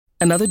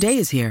Another day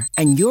is here,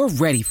 and you're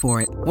ready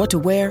for it. What to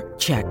wear?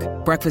 Check.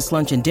 Breakfast,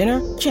 lunch, and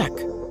dinner? Check.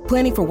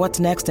 Planning for what's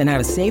next and how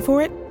to save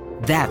for it?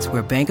 That's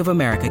where Bank of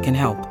America can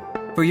help.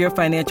 For your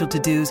financial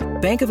to-dos,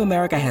 Bank of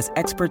America has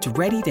experts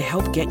ready to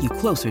help get you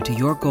closer to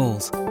your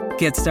goals.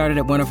 Get started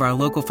at one of our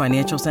local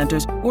financial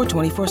centers or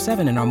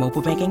 24/7 in our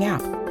mobile banking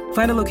app.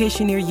 Find a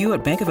location near you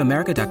at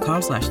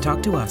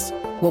bankofamerica.com/talktous.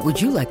 What would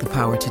you like the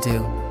power to do?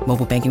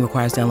 Mobile banking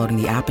requires downloading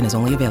the app and is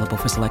only available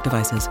for select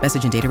devices.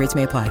 Message and data rates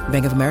may apply.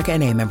 Bank of America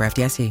N.A., member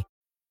FDIC.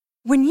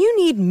 When you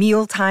need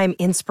mealtime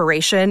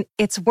inspiration,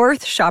 it's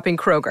worth shopping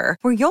Kroger,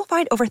 where you'll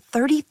find over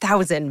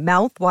 30,000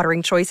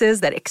 mouth-watering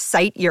choices that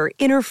excite your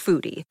inner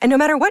foodie. And no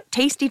matter what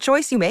tasty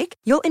choice you make,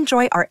 you'll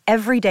enjoy our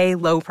everyday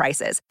low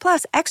prices,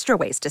 plus extra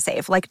ways to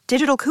save, like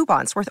digital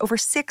coupons worth over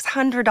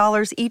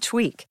 $600 each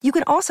week. You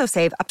can also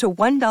save up to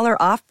 $1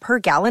 off per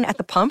gallon at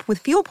the pump with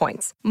fuel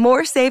points.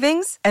 More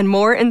savings and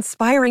more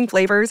inspiring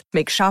flavors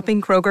make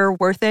shopping Kroger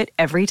worth it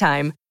every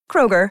time.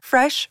 Kroger,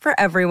 fresh for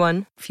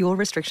everyone. Fuel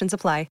restrictions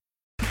apply.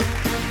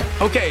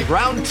 Okay,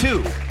 round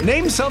two.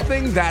 Name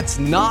something that's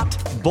not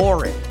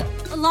boring.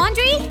 A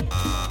laundry?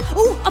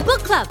 Ooh, a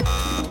book club.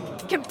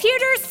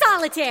 Computer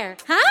solitaire,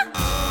 huh?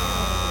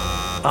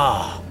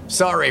 Ah,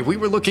 sorry, we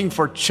were looking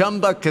for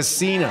Chumba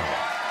Casino.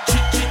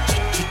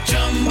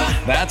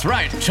 That's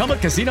right,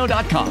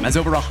 ChumbaCasino.com has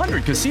over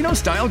 100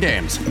 casino-style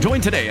games.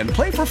 Join today and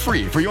play for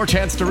free for your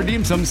chance to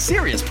redeem some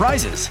serious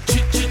prizes.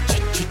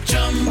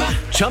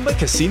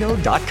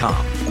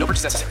 ChumbaCasino.com. No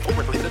purchase necessary. Void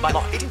where prohibited by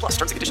law. 18+.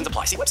 Terms and conditions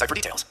apply. See website for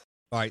details.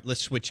 All right,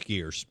 let's switch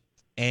gears.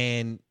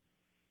 And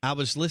I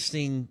was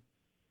listening,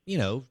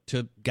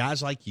 to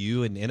guys like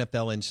you and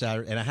NFL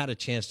Insider, and I had a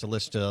chance to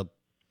listen to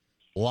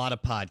a lot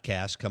of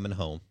podcasts coming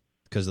home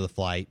because of the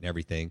flight and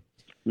everything.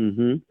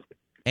 Mm-hmm.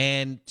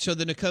 And so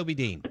the Nakobe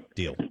Dean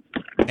deal.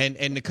 And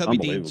Nakobe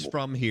Dean's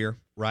from here,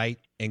 right?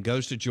 And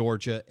goes to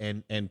Georgia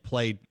and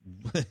played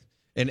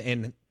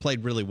and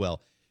played really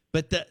well.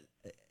 But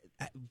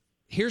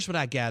here's what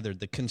I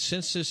gathered. The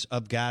consensus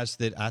of guys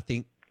that I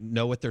think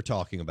know what they're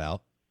talking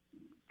about.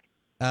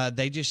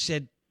 They just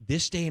said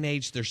this day and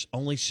age, there's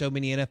only so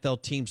many NFL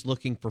teams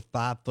looking for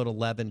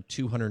 5'11",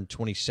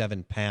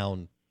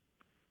 227-pound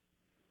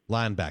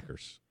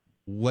linebackers.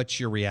 What's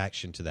your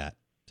reaction to that,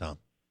 Tom?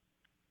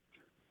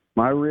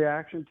 My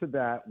reaction to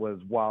that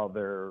was, while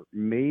there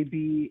may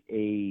be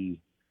a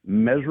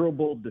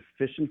measurable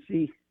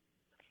deficiency,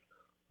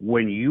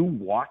 when you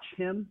watch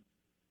him,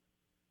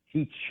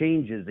 he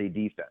changes a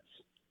defense.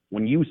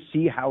 When you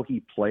see how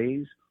he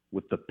plays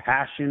with the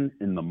passion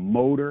and the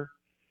motor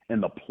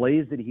and the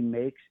plays that he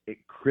makes at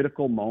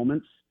critical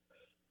moments,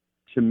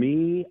 to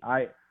me,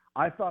 I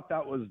thought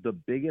that was the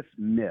biggest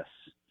miss.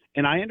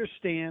 And I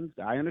understand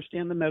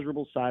the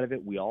measurable side of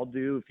it. We all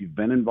do. If you've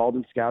been involved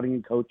in scouting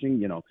and coaching,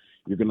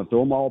 you're going to throw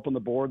them all up on the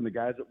board, and the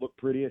guys that look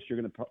prettiest, you're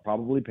going to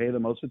probably pay the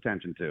most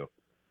attention to.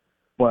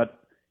 But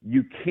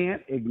you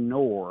can't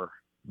ignore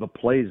the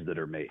plays that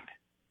are made.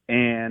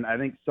 And I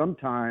think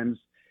sometimes,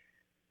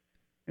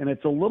 and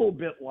it's a little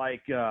bit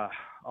like,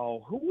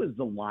 who was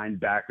the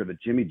linebacker that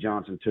Jimmy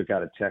Johnson took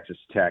out of Texas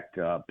Tech,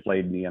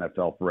 played in the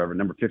NFL forever,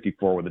 number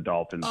 54 with the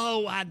Dolphins?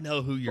 Oh, I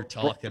know who you're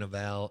talking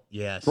about.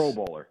 Yes. Pro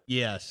Bowler.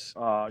 Yes.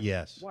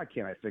 Yes. Why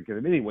can't I think of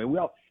him? Anyway,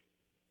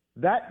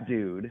 that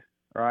dude,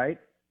 right,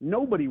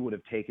 nobody would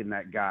have taken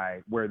that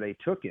guy where they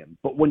took him.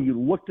 But when you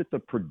looked at the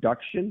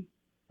production,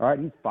 all right,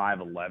 he's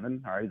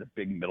 5'11", all right, he's a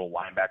big middle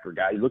linebacker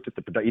guy. You looked at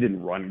the production. He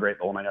didn't run great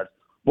the whole 9 yards.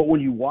 But when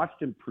you watched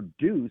him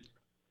produce,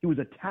 he was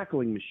a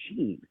tackling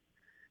machine.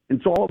 And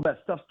so all of that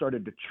stuff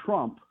started to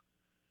trump,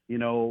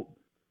 being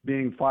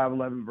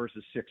 5'11"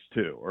 versus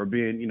 6'2", or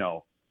being,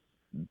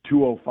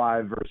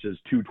 205 versus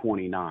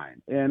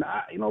 229. And,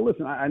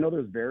 listen, I know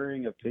there's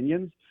varying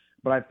opinions,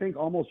 but I think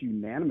almost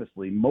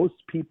unanimously, most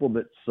people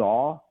that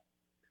saw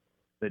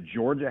that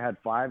Georgia had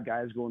 5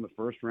 guys go in the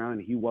first round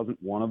and he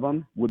wasn't one of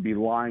them would be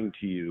lying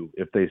to you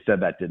if they said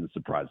that didn't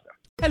surprise them.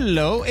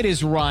 Hello, it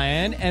is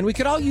Ryan, and we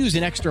could all use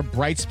an extra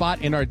bright spot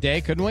in our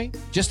day, couldn't we?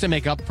 Just to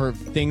make up for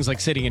things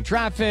like sitting in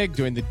traffic,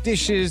 doing the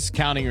dishes,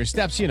 counting your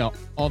steps,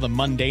 all the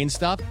mundane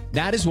stuff.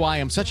 That is why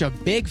I'm such a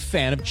big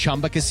fan of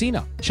Chumba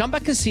Casino. Chumba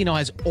Casino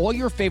has all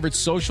your favorite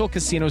social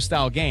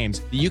casino-style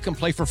games that you can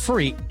play for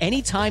free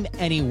anytime,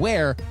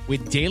 anywhere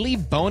with daily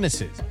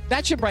bonuses.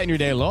 That should brighten your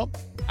day a little.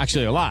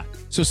 Actually, a lot.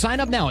 So sign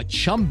up now at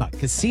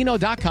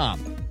ChumbaCasino.com.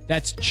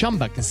 That's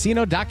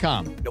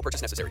ChumbaCasino.com. No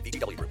purchase necessary.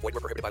 VGW Group. Void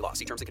where prohibited by law.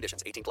 See terms and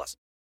conditions. 18+.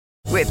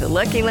 With the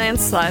Lucky Land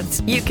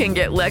Slots, you can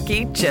get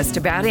lucky just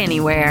about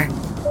anywhere.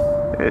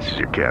 This is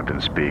your captain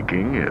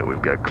speaking.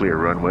 We've got clear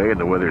runway and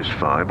the weather's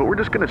fine, but we're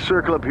just going to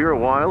circle up here a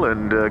while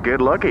and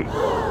get lucky.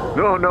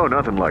 No,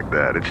 nothing like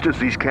that. It's just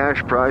these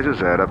cash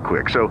prizes add up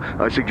quick. So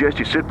I suggest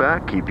you sit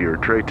back, keep your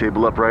tray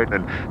table upright,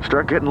 and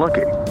start getting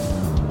lucky.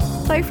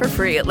 Play for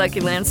free at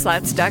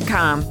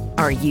LuckyLandSlots.com.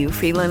 Are you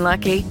feeling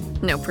lucky?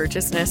 No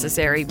purchase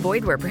necessary.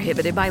 Void where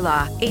prohibited by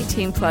law.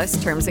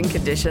 18+ terms and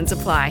conditions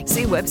apply.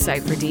 See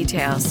website for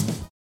details.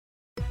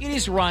 It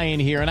is Ryan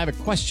here, and I have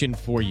a question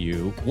for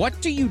you.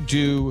 What do you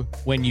do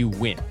when you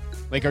win?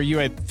 Like, are you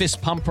a fist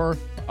pumper?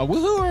 A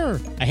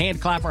woo-hooer, a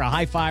hand clapper, a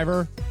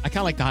high-fiver. I kind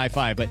of like the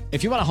high-five, but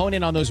if you want to hone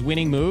in on those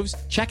winning moves,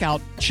 check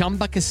out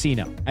Chumba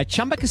Casino. At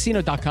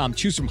ChumbaCasino.com,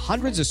 choose from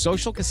hundreds of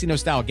social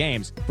casino-style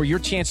games for your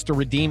chance to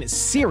redeem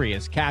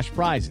serious cash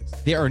prizes.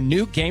 There are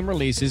new game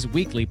releases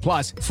weekly,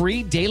 plus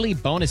free daily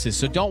bonuses.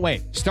 So don't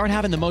wait. Start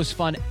having the most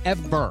fun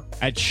ever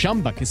at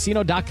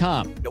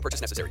ChumbaCasino.com. No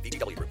purchase necessary.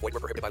 VGW. Void where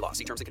prohibited by law.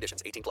 See terms and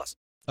conditions. 18+.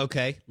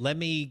 Okay, let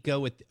me go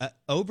with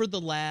over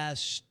the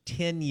last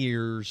 10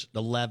 years,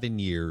 11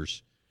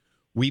 years,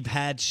 we've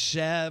had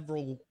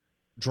several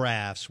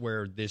drafts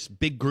where this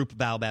big group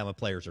of Alabama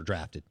players are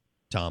drafted,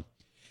 Tom.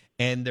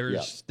 And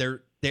there's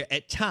they're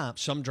at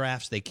times, some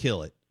drafts they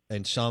kill it,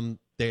 and some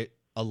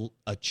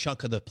a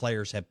chunk of the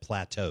players have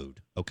plateaued,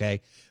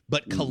 okay?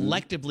 But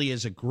collectively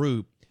as a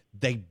group,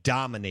 they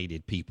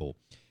dominated people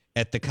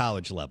at the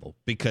college level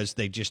because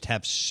they just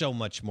have so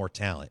much more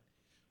talent.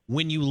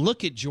 When you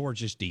look at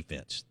Georgia's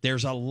defense,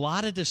 there's a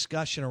lot of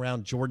discussion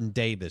around Jordan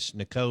Davis,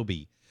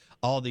 Nakobe,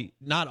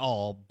 not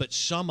all, but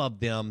some of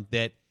them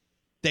that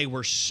they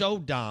were so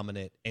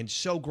dominant and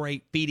so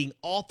great feeding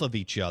off of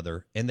each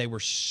other, and they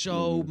were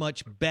so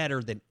much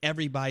better than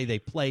everybody they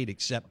played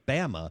except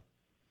Bama.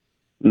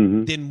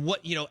 Then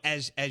what,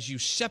 as you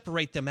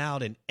separate them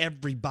out and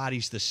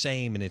everybody's the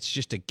same and it's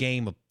just a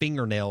game of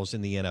fingernails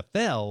in the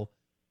NFL,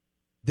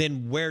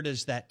 then where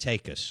does that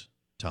take us,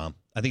 Tom?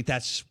 I think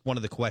that's one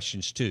of the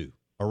questions, too,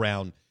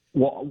 around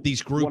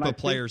these group of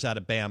players out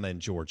of Bama and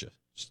Georgia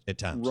at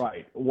times.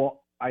 Right.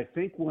 Well, I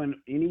think when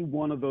any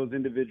one of those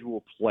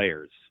individual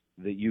players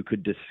that you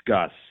could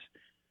discuss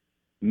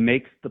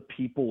makes the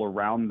people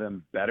around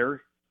them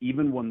better,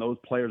 even when those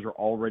players are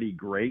already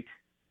great,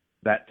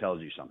 that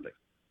tells you something.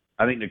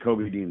 I think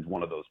Nakobe Dean's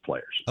one of those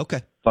players. Okay.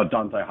 I thought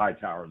Dante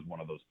Hightower is one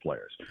of those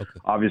players. Okay.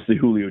 Obviously,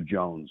 Julio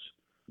Jones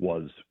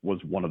was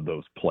one of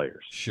those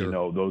players. Sure.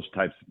 Those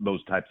types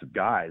of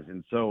guys.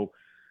 And so,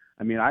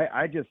 I mean,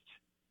 I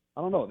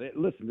don't know.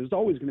 Listen, there's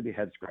always going to be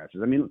head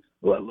scratches. I mean,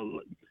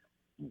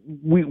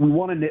 we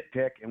want to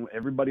nitpick, and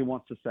everybody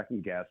wants to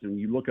second guess. And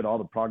you look at all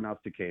the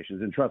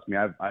prognostications, and trust me,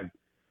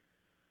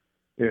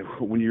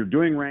 when you're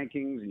doing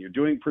rankings and you're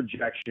doing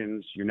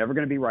projections, you're never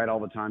going to be right all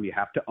the time. You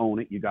have to own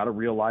it. You got to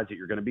realize that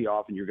you're going to be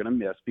off and you're going to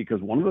miss,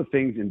 because one of the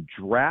things in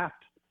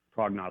draft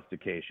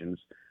prognostications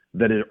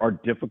that are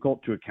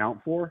difficult to account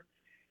for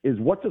is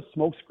what's a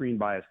smokescreen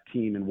bias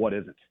team and what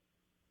isn't.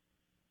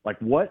 Like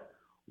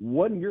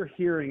when you're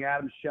hearing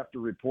Adam Schefter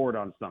report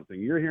on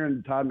something, you're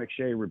hearing Todd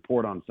McShay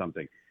report on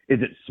something.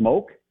 Is it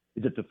smoke?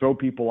 Is it to throw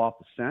people off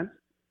the scent?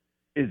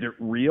 Is it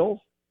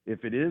real?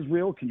 If it is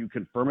real, can you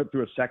confirm it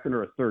through a second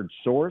or a third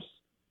source?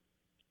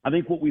 I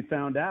think what we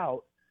found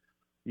out,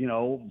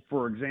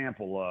 for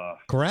example,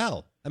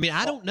 Corral. I mean,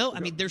 I don't know. I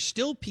mean, there's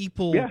still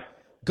people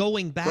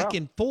going back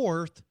and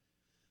forth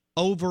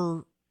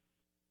over,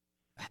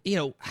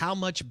 how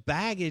much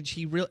baggage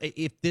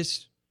if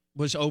this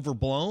was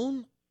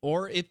overblown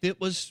or if it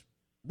was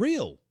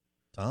real,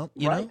 Tom.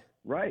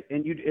 Right.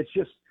 And it's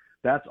just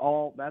that's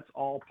all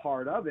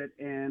part of it.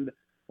 And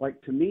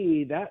like, to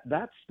me,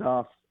 that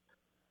stuff,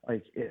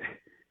 like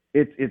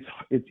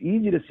it's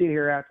easy to sit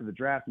here after the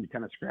draft and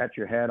kind of scratch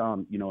your head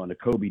on a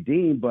Nakobe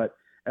Dean, but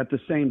at the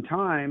same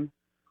time,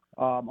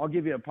 I'll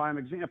give you a prime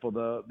example.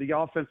 The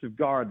offensive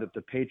guard that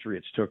the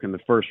Patriots took in the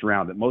first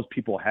round that most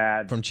people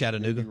had from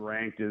Chattanooga,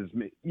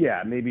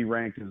 maybe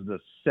ranked as the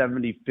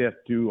 75th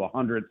to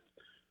 100th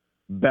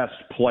best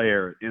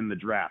player in the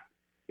draft.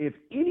 If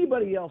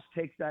anybody else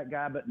takes that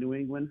guy but New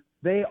England,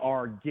 they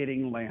are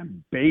getting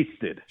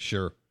lambasted.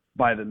 Sure.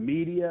 By the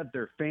media,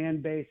 their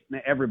fan base,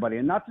 and everybody.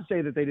 And not to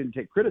say that they didn't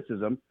take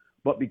criticism,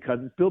 but because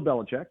it's Bill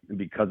Belichick and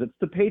because it's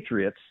the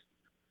Patriots,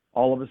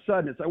 all of a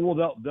sudden it's like, well,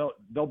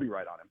 they'll be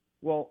right on him.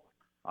 Well,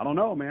 I don't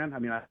know, man. I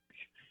mean,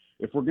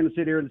 if we're going to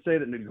sit here and say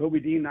that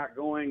Nakobe Dean not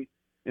going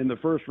in the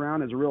first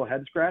round is a real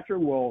head scratcher,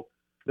 well,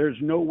 there's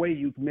no way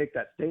you can make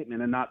that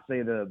statement and not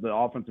say the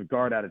offensive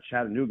guard out of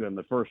Chattanooga in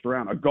the first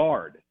round, a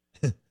guard,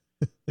 is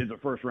a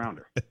first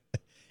rounder.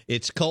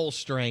 It's Cole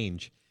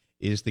Strange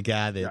is the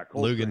guy that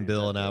Lugan,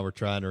 Bill, and I were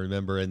trying to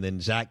remember. And then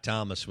Zach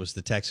Thomas was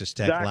the Texas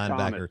Tech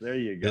linebacker there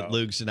you go. that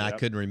Lugs and I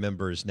couldn't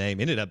remember his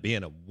name. Ended up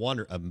being a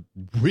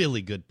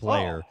really good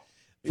player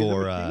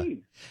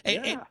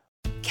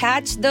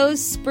Catch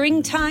those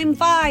springtime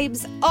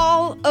vibes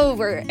all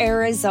over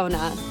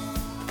Arizona.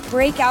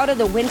 Break out of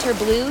the winter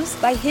blues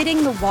by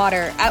hitting the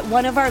water at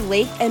one of our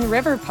lake and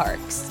river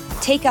parks.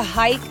 Take a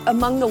hike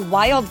among the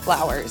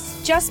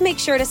wildflowers. Just make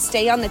sure to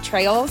stay on the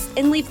trails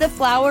and leave the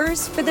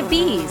flowers for the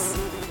bees.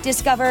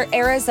 Discover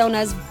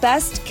Arizona's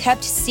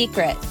best-kept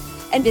secret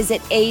and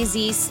visit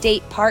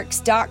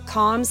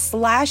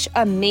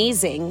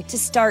azstateparks.com/amazing to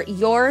start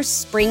your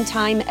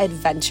springtime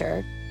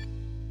adventure.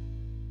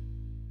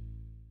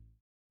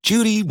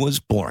 Judy was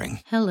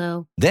boring.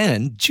 Hello.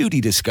 Then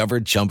Judy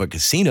discovered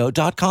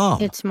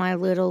ChumbaCasino.com. It's my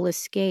little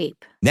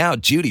escape. Now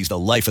Judy's the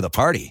life of the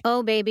party.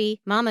 Oh,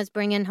 baby, mama's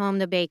bringing home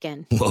the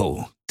bacon.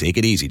 Whoa, take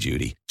it easy,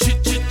 Judy.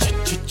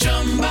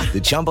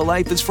 The Chumba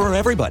life is for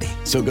everybody.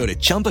 So go to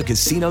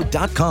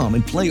ChumbaCasino.com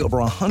and play over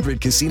 100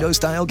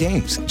 casino-style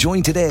games.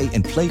 Join today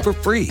and play for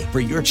free for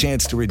your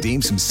chance to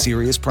redeem some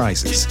serious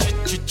prizes.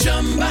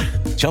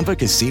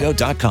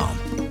 ChumbaCasino.com.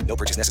 No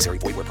purchase necessary.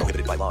 Void where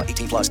prohibited by law.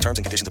 18 plus terms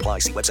and conditions apply.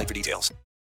 See website for details.